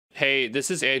Hey, this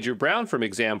is Andrew Brown from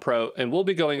Exam Pro, and we'll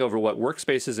be going over what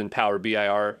workspaces in Power BI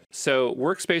are. So,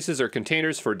 workspaces are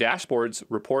containers for dashboards,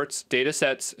 reports, data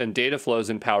sets, and data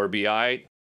flows in Power BI.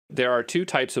 There are two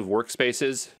types of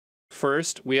workspaces.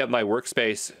 First, we have My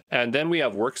Workspace, and then we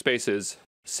have Workspaces.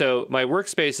 So, My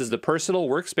Workspace is the personal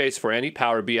workspace for any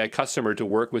Power BI customer to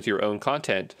work with your own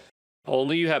content.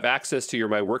 Only you have access to your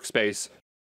My Workspace.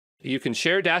 You can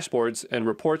share dashboards and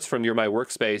reports from your My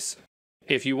Workspace.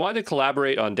 If you want to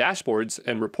collaborate on dashboards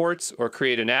and reports or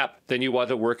create an app, then you want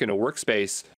to work in a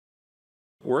workspace.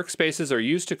 Workspaces are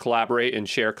used to collaborate and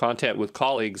share content with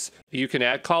colleagues. You can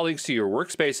add colleagues to your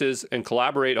workspaces and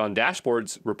collaborate on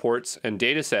dashboards, reports, and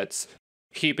datasets.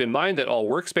 Keep in mind that all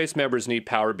workspace members need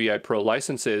Power BI Pro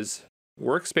licenses.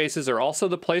 Workspaces are also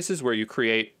the places where you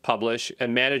create, publish,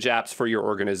 and manage apps for your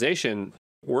organization.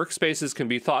 Workspaces can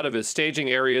be thought of as staging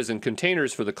areas and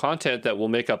containers for the content that will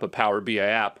make up a Power BI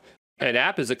app. An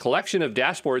app is a collection of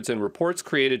dashboards and reports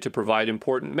created to provide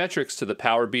important metrics to the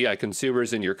Power BI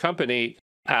consumers in your company.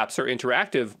 Apps are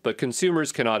interactive, but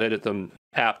consumers cannot edit them.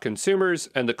 App consumers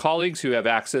and the colleagues who have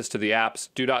access to the apps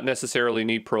do not necessarily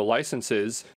need pro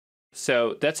licenses.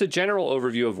 So that's a general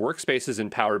overview of workspaces in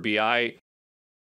Power BI.